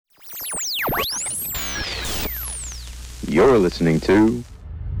You're listening to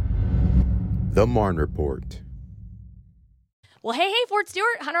the Marne Report. Well, hey, Fort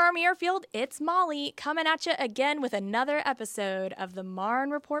Stewart, Army Airfield, it's Molly coming at you again with another episode of the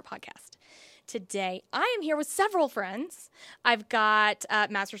Marne Report podcast. Today, I am here with several friends. I've got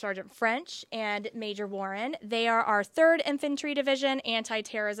Master Sergeant French and Major Warren. They are our 3rd Infantry Division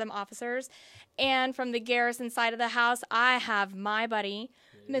anti-terrorism officers. And from the garrison side of the house, I have my buddy,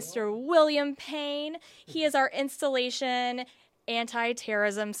 Mr. William Payne. He is our installation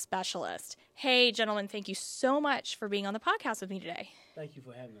anti-terrorism specialist. Hey, gentlemen, thank you so much for being on the podcast with me today. Thank you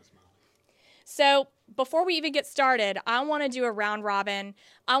for having us, Molly. So before we even get started, I want to do a round robin.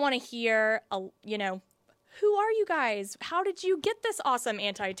 I want to hear, who are you guys? How did you get this awesome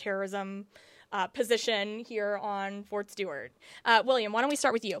anti-terrorism position here on Fort Stewart? William, why don't we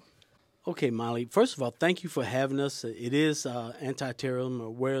start with you? Okay, Molly. First of all, thank you for having us. It is Antiterrorism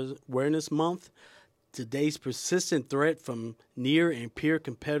Awareness Month. Today's persistent threat from near and peer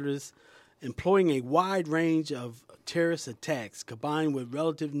competitors employing a wide range of terrorist attacks combined with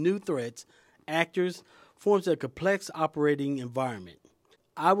relative new threats, actors, forms a complex operating environment.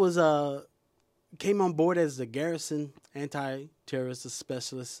 I came on board as the garrison anti-terrorist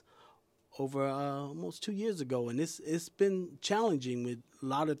specialist over almost 2 years ago, and it's been challenging with a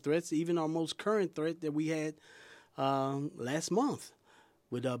lot of threats, even our most current threat that we had last month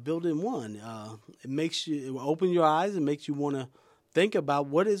with Building 1. It will open your eyes and makes you want to think about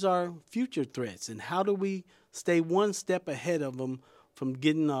what is our future threats and how do we stay one step ahead of them from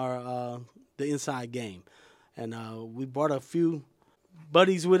getting the inside game. And we brought a few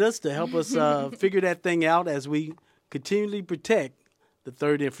buddies with us to help us figure that thing out as we continually protect the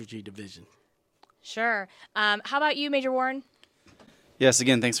 3rd Infantry Division. Sure. How about you, Major Warren? Yes,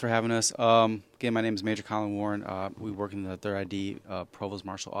 again, thanks for having us. Again, my name is Major Colin Warren. We work in the 3rd ID Provost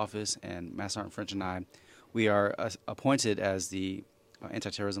Marshal Office, and Master Sergeant French and I, we are appointed as the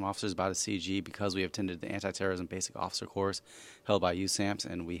anti-terrorism officers by the CG because we have attended the anti-terrorism basic officer course held by USAMPS,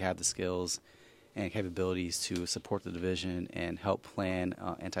 and we have the skills and capabilities to support the division and help plan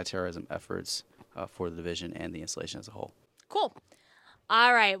anti-terrorism efforts for the division and the installation as a whole. Cool.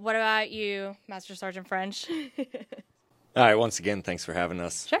 All right. What about you, Master Sergeant French? All right. Once again, thanks for having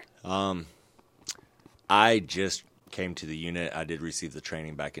us. Sure. I just came to the unit. I did receive the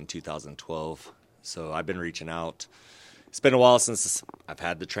training back in 2012. So I've been reaching out. It's been a while since I've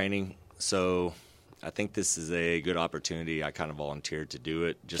had the training, so I think this is a good opportunity. I kind of volunteered to do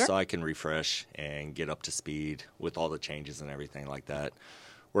it just so I can refresh and get up to speed with all the changes and everything like that.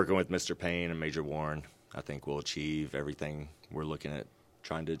 Working with Mr. Payne and Major Warren, I think we'll achieve everything we're looking at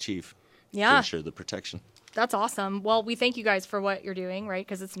trying to achieve to ensure the protection. That's awesome. Well, we thank you guys for what you're doing, right,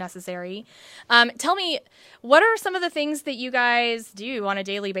 because it's necessary. Tell me, what are some of the things that you guys do on a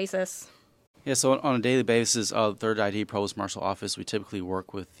daily basis? Yeah, so on a daily basis, the 3rd ID Provost Marshal Office, we typically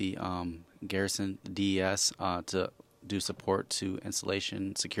work with the garrison, the DES, to do support to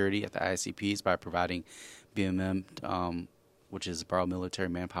installation security at the ISCPs by providing BMM, which is borrowed military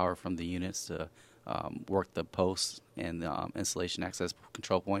manpower from the units to work the posts and the installation access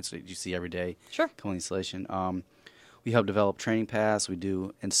control points that you see every day. Sure. Coming installation. We help develop training paths. We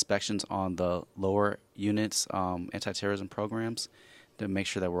do inspections on the lower units, anti-terrorism programs, to make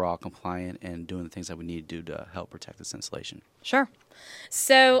sure that we're all compliant and doing the things that we need to do to help protect this installation. Sure.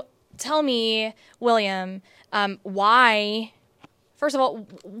 So tell me, William, why, first of all,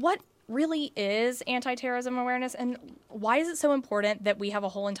 what really is anti-terrorism awareness, and why is it so important that we have a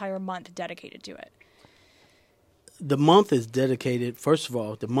whole entire month dedicated to it? The month is dedicated, first of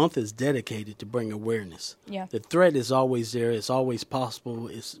all, to bring awareness. Yeah. The threat is always there. It's always possible.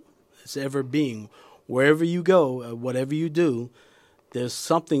 It's ever being. Wherever you go, whatever you do, there's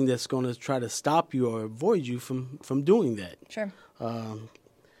something that's going to try to stop you or avoid you from doing that. Sure.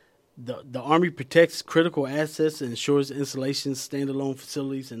 The Army protects critical assets and ensures installations, standalone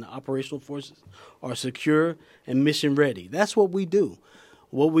facilities, and the operational forces are secure and mission ready. That's what we do.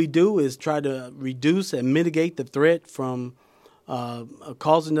 What we do is try to reduce and mitigate the threat from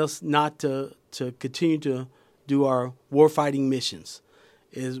causing us not to continue to do our warfighting missions.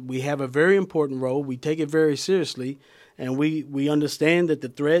 We have a very important role. We take it very seriously. And we understand that the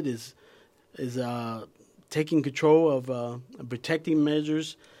threat is taking control of protecting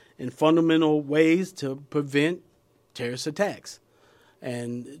measures in fundamental ways to prevent terrorist attacks.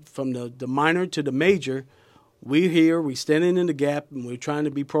 And from the minor to the major, we're standing in the gap, and we're trying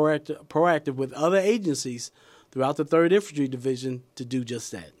to be proactive with other agencies throughout the 3rd Infantry Division to do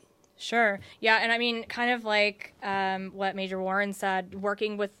just that. Sure. Yeah, and I mean, kind of like what Major Warren said,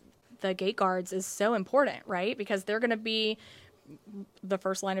 working with the gate guards is so important, right? Because they're going to be the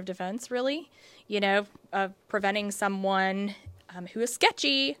first line of defense, really, preventing someone who is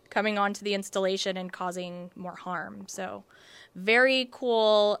sketchy coming onto the installation and causing more harm. So very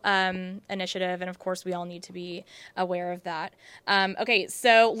cool initiative. And of course, we all need to be aware of that. Okay,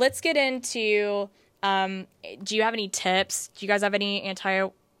 so let's get into, do you have any tips? Do you guys have any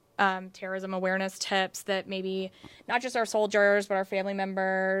anti-terrorism awareness tips that maybe not just our soldiers, but our family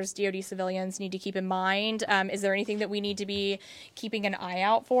members, DoD civilians need to keep in mind? Is there anything that we need to be keeping an eye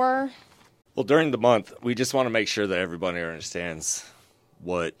out for? Well, during the month, we just want to make sure that everybody understands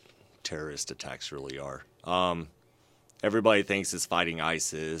what terrorist attacks really are. Everybody thinks it's fighting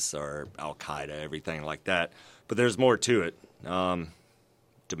ISIS or Al-Qaeda, everything like that. But there's more to it.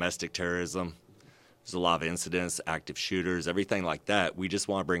 Domestic terrorism, there's a lot of incidents, active shooters, everything like that. We just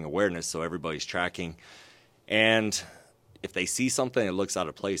want to bring awareness so everybody's tracking. And if they see something that looks out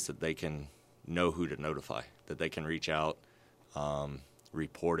of place, that they can know who to notify, that they can reach out,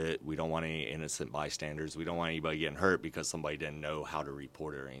 report it. We don't want any innocent bystanders. We don't want anybody getting hurt because somebody didn't know how to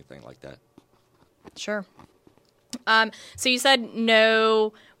report it or anything like that. Sure. So you said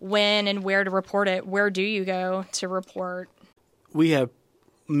know when and where to report it. Where do you go to report? We have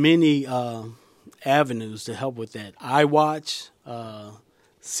many avenues to help with that. iWatch,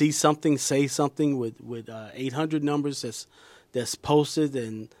 see something, say something with 800 numbers that's posted,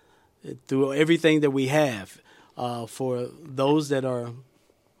 and through everything that we have. For those that are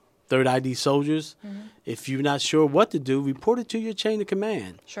third ID soldiers, if you're not sure what to do, report it to your chain of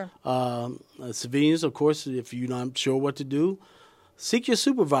command. Sure. Civilians, of course, if you're not sure what to do, seek your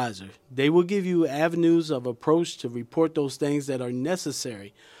supervisor. They will give you avenues of approach to report those things that are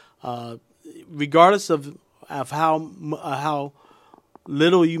necessary. Regardless of how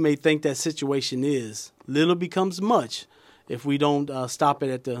little you may think that situation is, little becomes much if we don't stop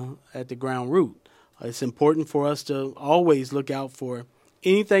it at the ground root. It's important for us to always look out for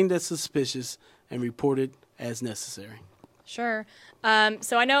anything that's suspicious and report it as necessary. Sure.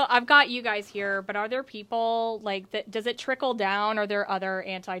 So I know I've got you guys here, but are there people does it trickle down? Are there other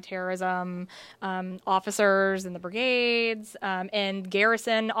anti-terrorism officers in the brigades and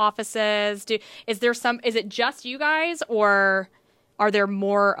garrison offices? Is it just you guys, or are there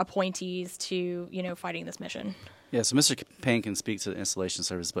more appointees to, fighting this mission? Yeah, so Mr. Payne can speak to the installation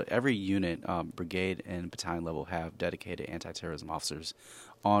service, but every unit, brigade and battalion level have dedicated anti-terrorism officers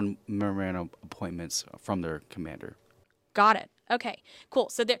on memorandum appointments from their commander. Got it. Okay, cool.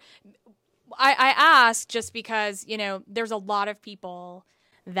 So I asked just because, there's a lot of people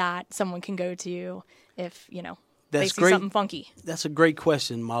that someone can go to if, they see something funky. That's a great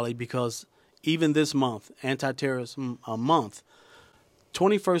question, Molly, because even this month, Antiterrorism Month,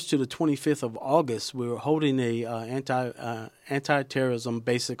 21st to the 25th of August, we're holding a anti-terrorism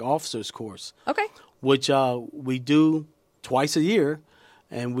basic officers course. Okay. Which we do twice a year,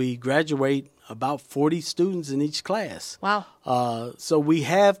 and we graduate about 40 students in each class. Wow. So we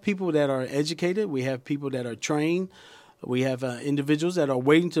have people that are educated. We have people that are trained. We have individuals that are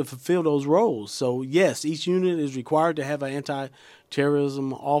waiting to fulfill those roles. So, yes, each unit is required to have an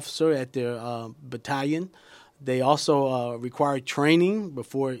anti-terrorism officer at their battalion. They also require training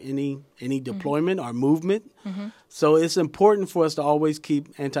before any deployment or movement. Mm-hmm. So it's important for us to always keep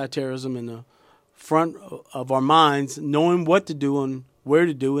anti-terrorism in the front of our minds, knowing what to do and where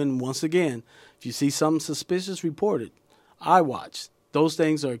to do. And once again, if you see something suspicious, report it. iWatch. Those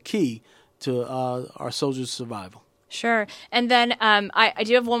things are key to our soldiers' survival. Sure. And then I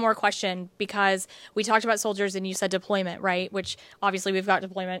do have one more question, because we talked about soldiers and you said deployment, right? Which obviously we've got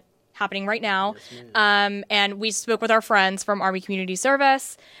deployment happening right now. Yes, and we spoke with our friends from Army Community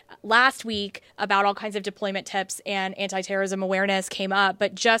Service last week about all kinds of deployment tips, and anti-terrorism awareness came up.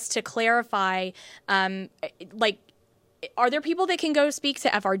 But just to clarify, are there people that can go speak to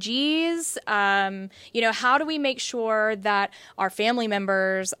FRGs? How do we make sure that our family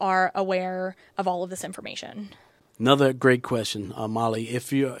members are aware of all of this information? Another great question, Molly.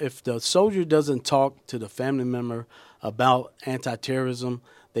 If the soldier doesn't talk to the family member about anti-terrorism,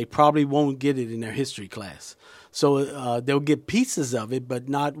 they probably won't get it in their history class. So they'll get pieces of it, but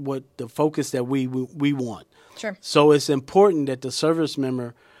not what the focus that we want. Sure. So it's important that the service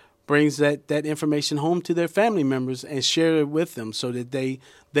member brings that information home to their family members and share it with them so that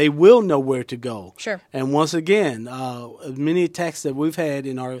they will know where to go. Sure. And once again, many attacks that we've had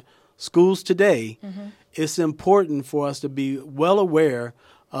in our schools today, mm-hmm. it's important for us to be well aware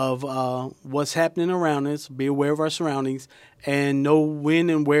of what's happening around us, be aware of our surroundings, and know when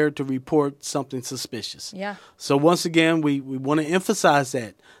and where to report something suspicious. Yeah. So once again, we want to emphasize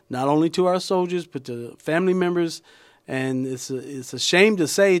that, not only to our soldiers, but to family members. And it's a shame to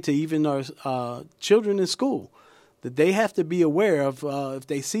say to even our children in school that they have to be aware of. If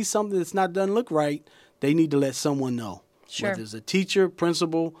they see something that's not doesn't look right, they need to let someone know. Sure. Whether it's a teacher,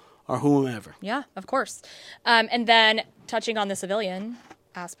 principal, or whomever. Yeah, of course. And then touching on the civilian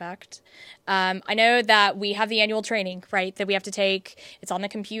aspect, I know that we have the annual training, right, that we have to take. It's on the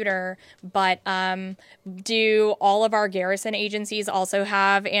computer. But do all of our garrison agencies also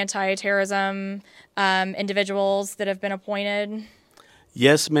have anti-terrorism individuals that have been appointed?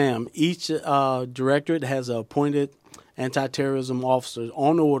 Yes, ma'am. Each directorate has appointed anti-terrorism officers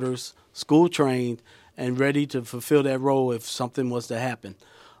on orders, school trained, and ready to fulfill that role if something was to happen.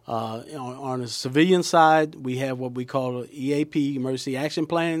 On the civilian side, we have what we call EAP, Emergency Action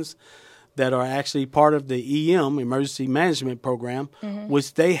Plans, that are actually part of the EM, Emergency Management Program,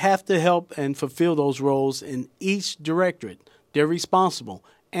 which they have to help and fulfill those roles in each directorate. They're responsible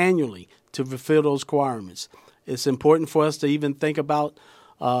annually to fulfill those requirements. It's important for us to even think about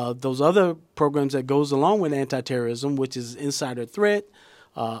those other programs that goes along with anti-terrorism, which is insider threat,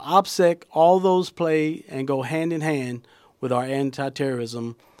 OPSEC. All those play and go hand in hand with our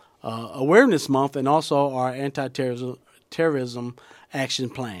Antiterrorism Awareness Month and also our anti-terrorism action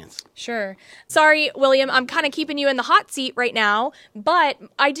plans. Sure. Sorry, William, I'm kind of keeping you in the hot seat right now, but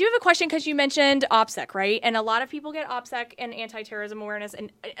I do have a question because you mentioned OPSEC, right? And a lot of people get OPSEC and anti-terrorism awareness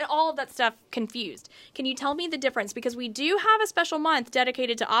and all of that stuff confused. Can you tell me the difference? Because we do have a special month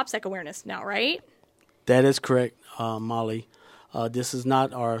dedicated to OPSEC awareness now, right? That is correct, Molly. This is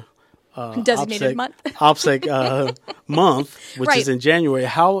not our designated month. OPSEC month, which Right. is in January.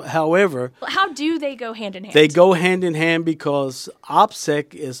 However, How do they go hand in hand? they go hand in hand because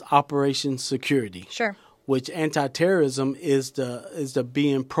OPSEC is Operation Security. Sure. Which anti-terrorism is the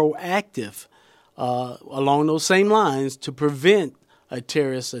being proactive along those same lines to prevent a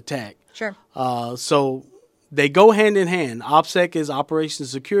terrorist attack. Sure. So they go hand in hand. OPSEC is Operation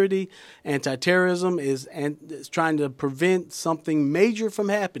Security. Anti-terrorism is trying to prevent something major from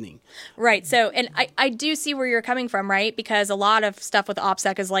happening. Right. So, and I do see where you're coming from, right? Because a lot of stuff with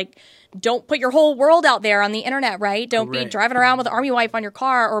OPSEC is like, don't put your whole world out there on the internet, right? Don't be Correct. driving around with an army wife on your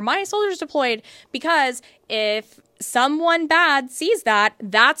car or my soldiers deployed. Because if someone bad sees that,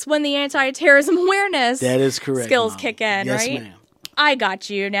 that's when the anti-terrorism awareness That is correct, skills Molly. kick in, Yes, right? ma'am. I got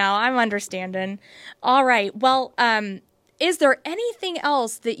you now. I'm understanding. All right. Well, is there anything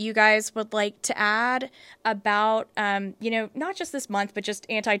else that you guys would like to add about, not just this month, but just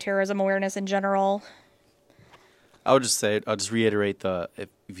anti-terrorism awareness in general? I would just say, I'll just reiterate if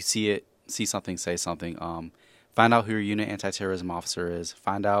you see something, say something. Find out who your unit anti-terrorism officer is.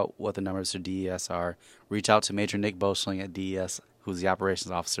 Find out what the numbers for DES are. Reach out to Major Nick Boschling at DES, who's the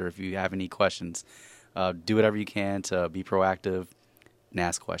operations officer, if you have any questions. Do whatever you can to be proactive and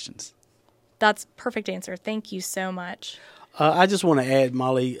ask questions. That's perfect answer. Thank you so much. I just want to add,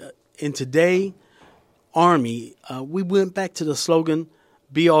 Molly, in today Army, we went back to the slogan,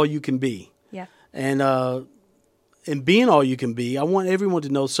 be all you can be. Yeah. And in being all you can be, I want everyone to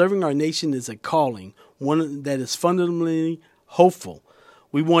know serving our nation is a calling, one that is fundamentally hopeful.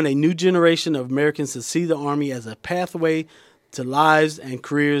 We want a new generation of Americans to see the Army as a pathway to lives and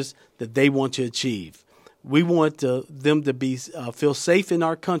careers that they want to achieve. We want them to be feel safe in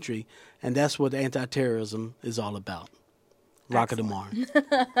our country, and that's what anti-terrorism is all about. Rocket the Marne.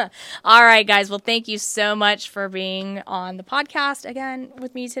 All right, guys. Well, thank you so much for being on the podcast again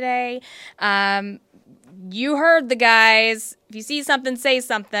with me today. You heard the guys. If you see something, say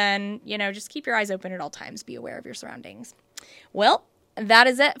something. Just keep your eyes open at all times. Be aware of your surroundings. Well, that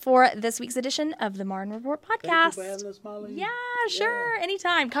is it for this week's edition of the Marne Report podcast. Thank you for having us, Molly. Yeah, sure.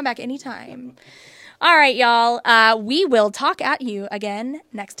 Anytime. Come back anytime. All right, y'all. We will talk at you again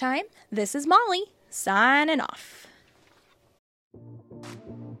next time. This is Molly signing off.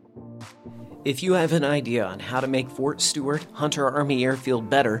 If you have an idea on how to make Fort Stewart-Hunter Army Airfield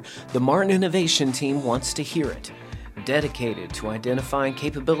better, the Marne Innovation Team wants to hear it. Dedicated to identifying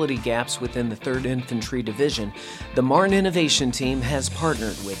capability gaps within the 3rd Infantry Division, the Marne Innovation Team has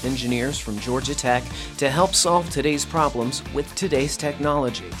partnered with engineers from Georgia Tech to help solve today's problems with today's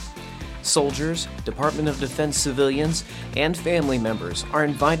technology. Soldiers, Department of Defense civilians, and family members are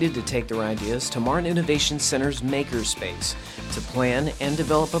invited to take their ideas to Marne Innovation Center's Makerspace to plan and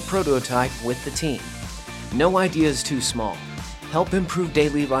develop a prototype with the team. No idea is too small. Help improve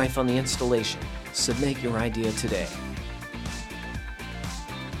daily life on the installation. Submit your idea today.